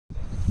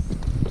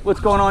What's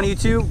going on,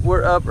 YouTube?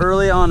 We're up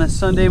early on a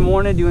Sunday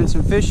morning doing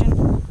some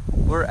fishing.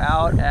 We're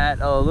out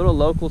at a little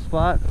local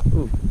spot.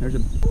 Ooh,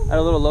 at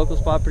a little local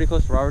spot pretty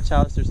close to Robert's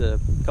house. There's a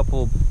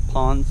couple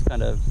ponds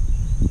kind of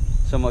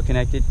somewhat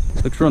connected.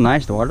 Looks real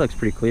nice. The water looks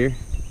pretty clear.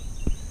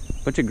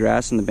 Bunch of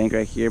grass on the bank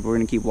right here, but we're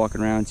gonna keep walking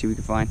around and see what we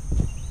can find.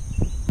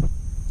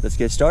 Let's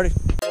get started.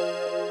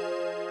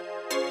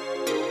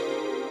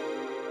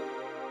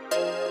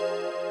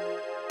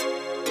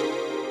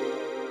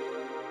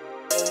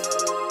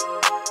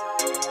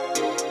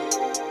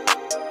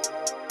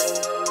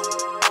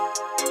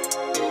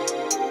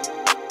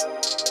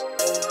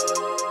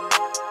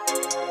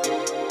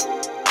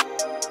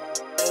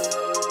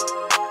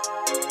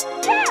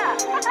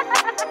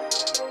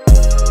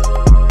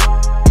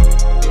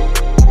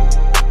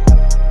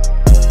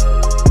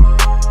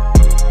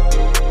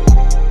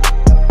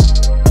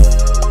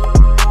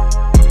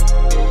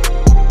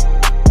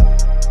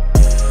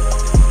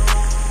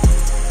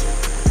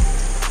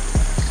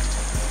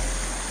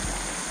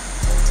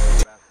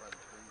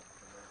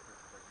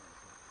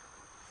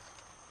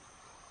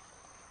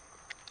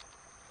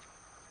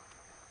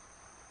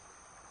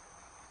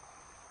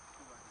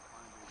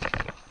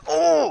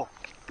 Oh!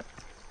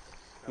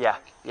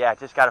 Yeah,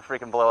 just got to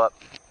freaking blow up.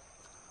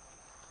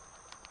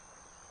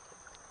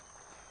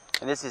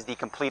 And this is the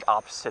complete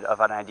opposite of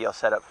an ideal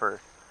setup for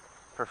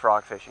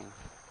frog fishing.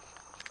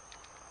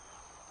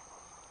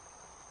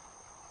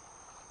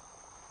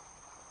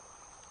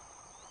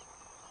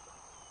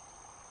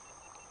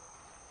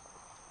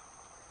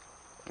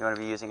 You want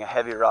to be using a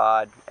heavy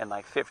rod and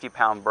like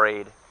 50-pound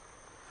braid.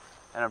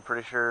 And I'm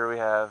pretty sure we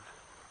have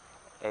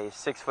a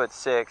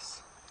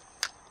 6'6"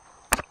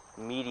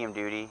 medium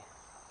duty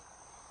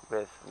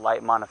with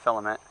light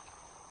monofilament.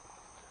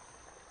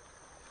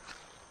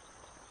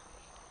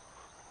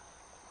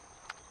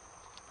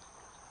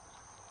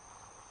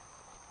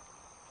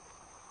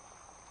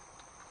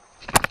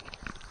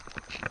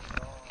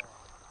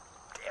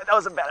 Damn, that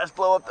was a badass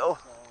blow up though.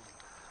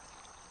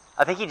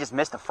 I think he just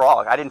missed a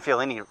frog. I didn't feel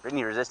any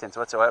resistance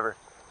whatsoever.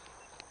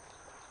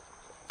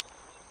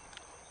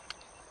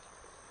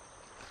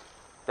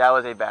 That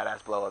was a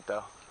badass blow up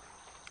though.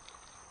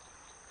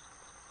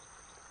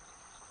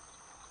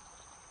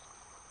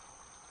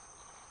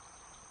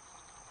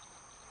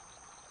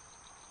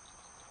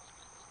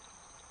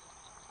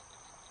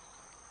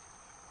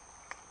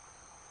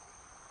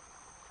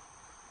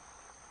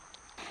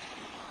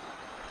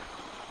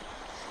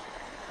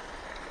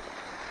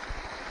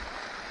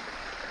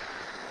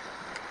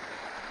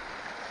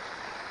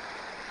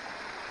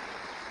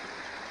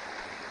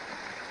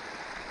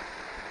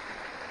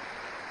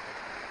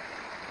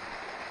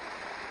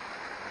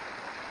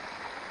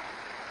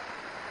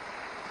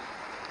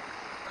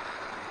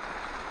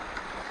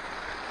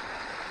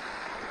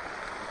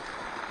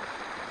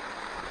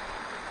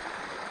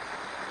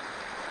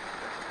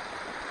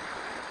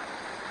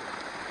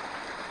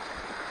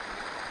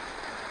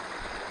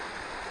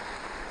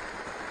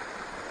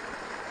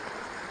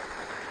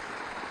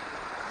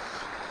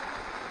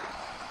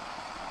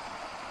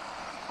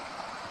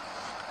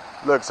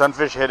 Look,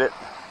 sunfish hit it.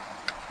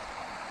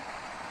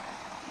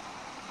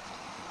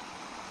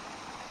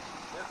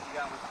 Yep, you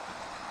got one.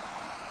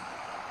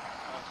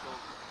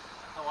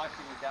 Oh, I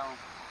see you down.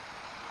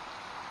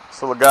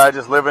 So the guy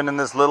just living in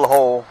this little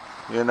hole,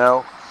 you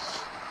know.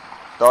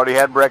 Thought he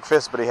had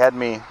breakfast, but he had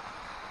me.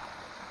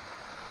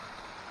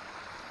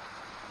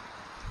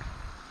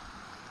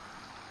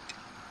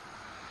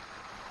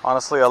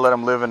 Honestly, I'll let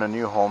him live in a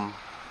new home.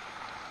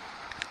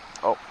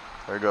 Oh,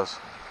 there he goes.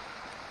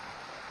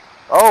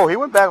 Oh, he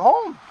went back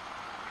home.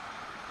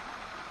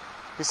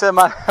 He said,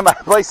 my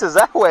place is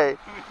that way.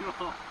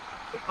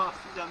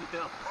 Down the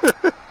hill.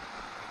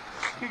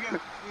 Were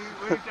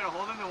you trying to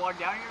hold him to walk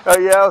down here? Oh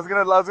yeah, I was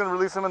gonna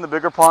release him in the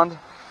bigger pond.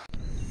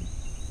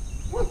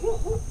 Well,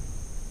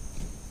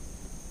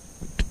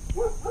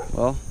 I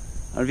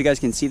don't know if you guys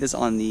can see this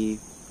on the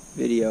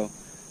video,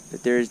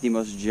 but there is the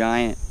most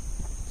giant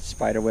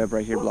spider web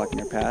right here blocking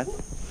your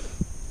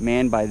path,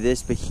 manned by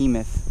this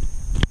behemoth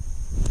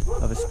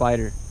of a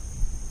spider.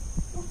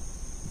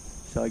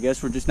 So I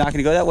guess we're just not going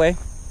to go that way.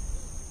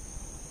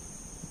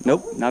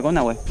 Nope, not going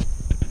that way.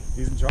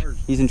 He's in charge.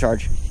 He's in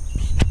charge.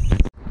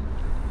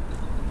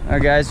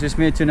 Alright guys, just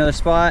made it to another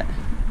spot.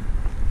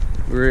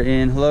 We're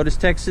in Helotes,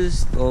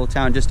 Texas, the little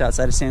town just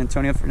outside of San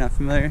Antonio if you're not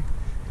familiar.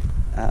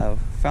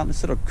 Found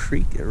this little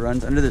creek that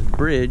runs under this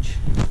bridge,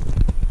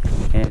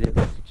 and it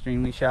looks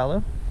extremely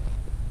shallow.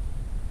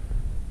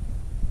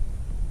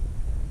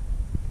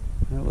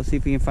 We'll see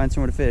if we can find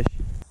somewhere to fish.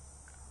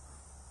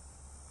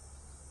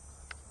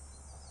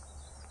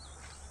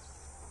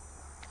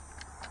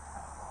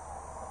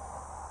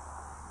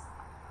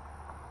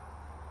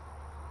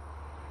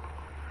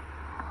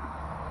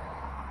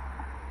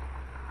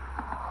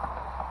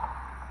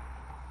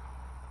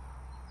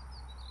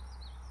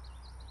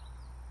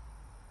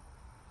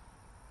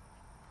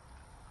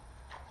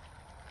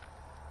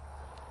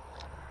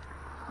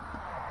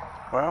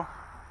 Well,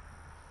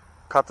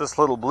 caught this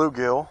little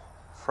bluegill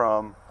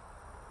from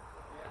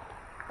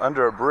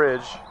under a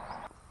bridge.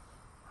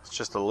 It's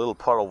just a little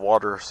puddle of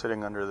water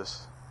sitting under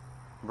this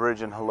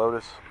bridge in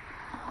Helotes.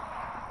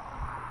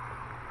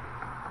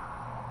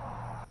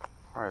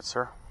 Alright,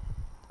 sir.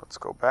 Let's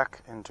go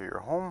back into your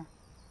home.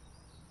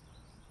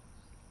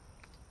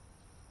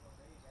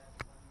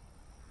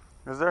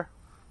 Is there?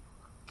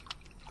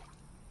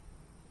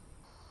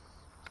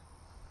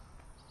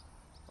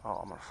 Oh,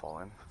 I'm gonna fall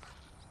in.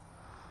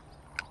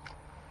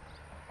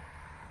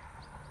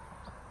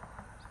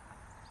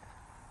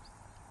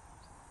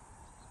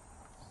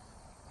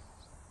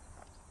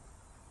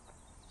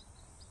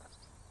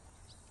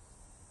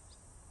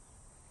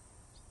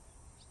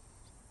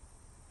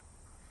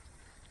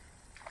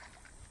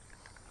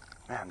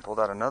 Man, pulled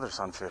out another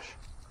sunfish.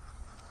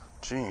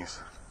 Jeez.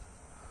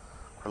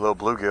 Or a little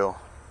bluegill.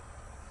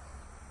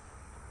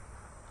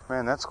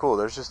 Man, that's cool.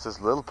 There's just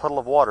this little puddle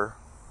of water,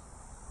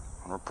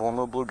 and we're pulling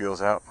little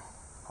bluegills out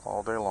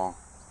all day long.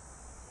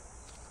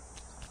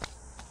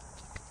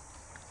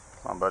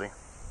 Come on, buddy.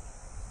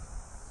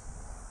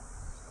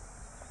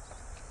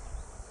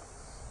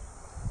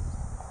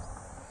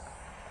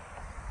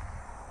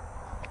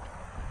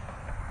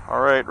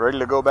 Alright, ready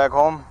to go back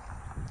home?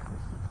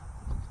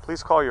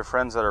 Please call your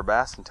friends that are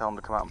bass and tell them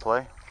to come out and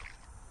play.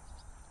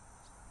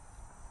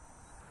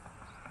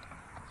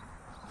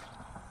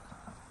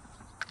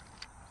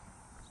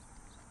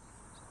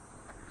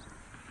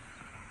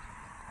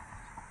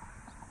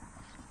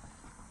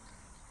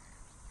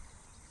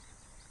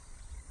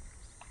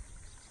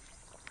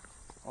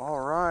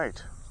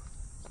 Alright.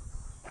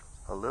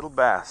 A little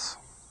bass.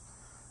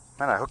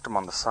 Man, I hooked him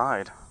on the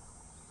side.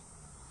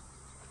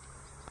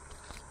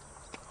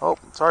 Oh,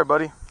 sorry,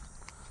 buddy.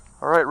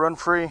 Alright, run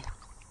free.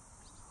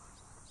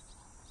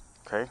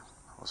 Okay,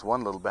 that was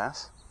one little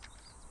bass.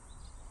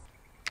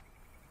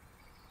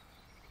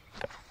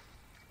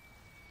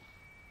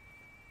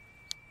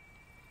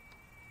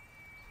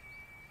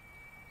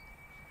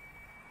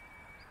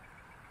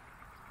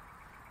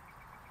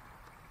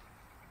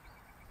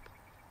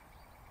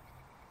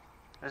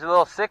 There's a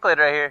little cichlid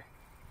right here.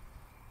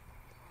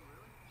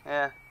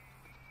 Yeah.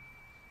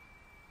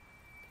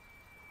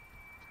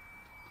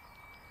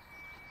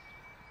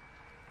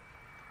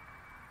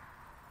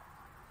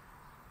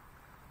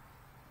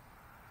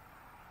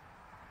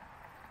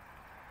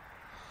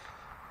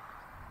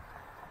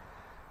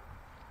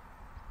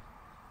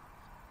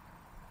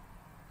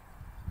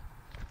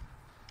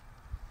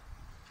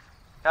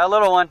 Got a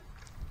little one.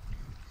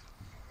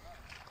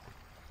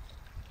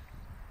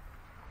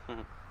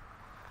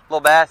 Little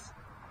bass.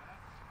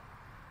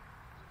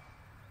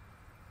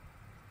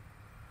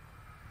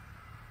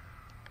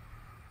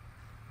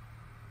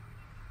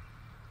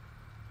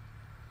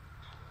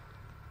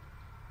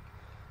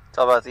 It's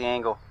all about the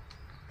angle.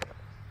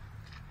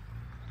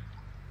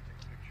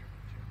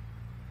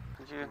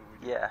 Did you?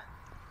 Yeah.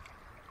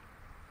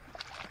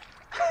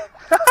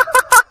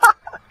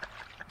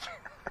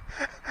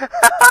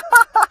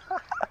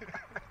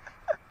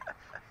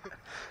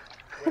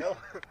 Well.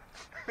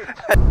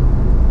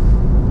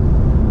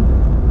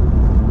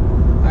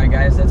 Alright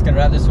guys, that's gonna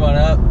wrap this one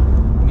up.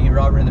 Me and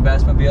Robert in the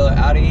Bassmobile are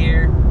out of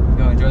here.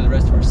 Go enjoy the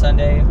rest of our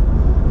Sunday.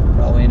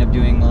 Probably end up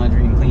doing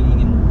laundry and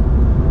cleaning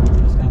and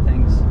those kind of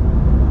things.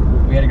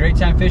 We had a great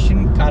time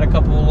fishing, caught a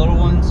couple of little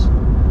ones.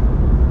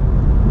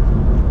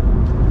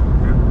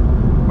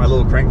 My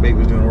little crankbait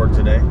was doing work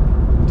today.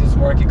 Did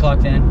some work, he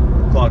clocked in.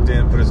 Clocked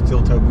in, put his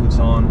steel toe boots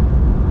on.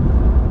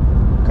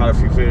 Caught a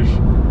few fish.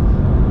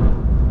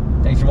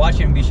 Thanks for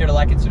watching. Be sure to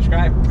like and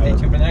subscribe. Stay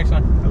tuned for the next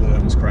one. That little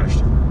one was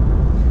crashed.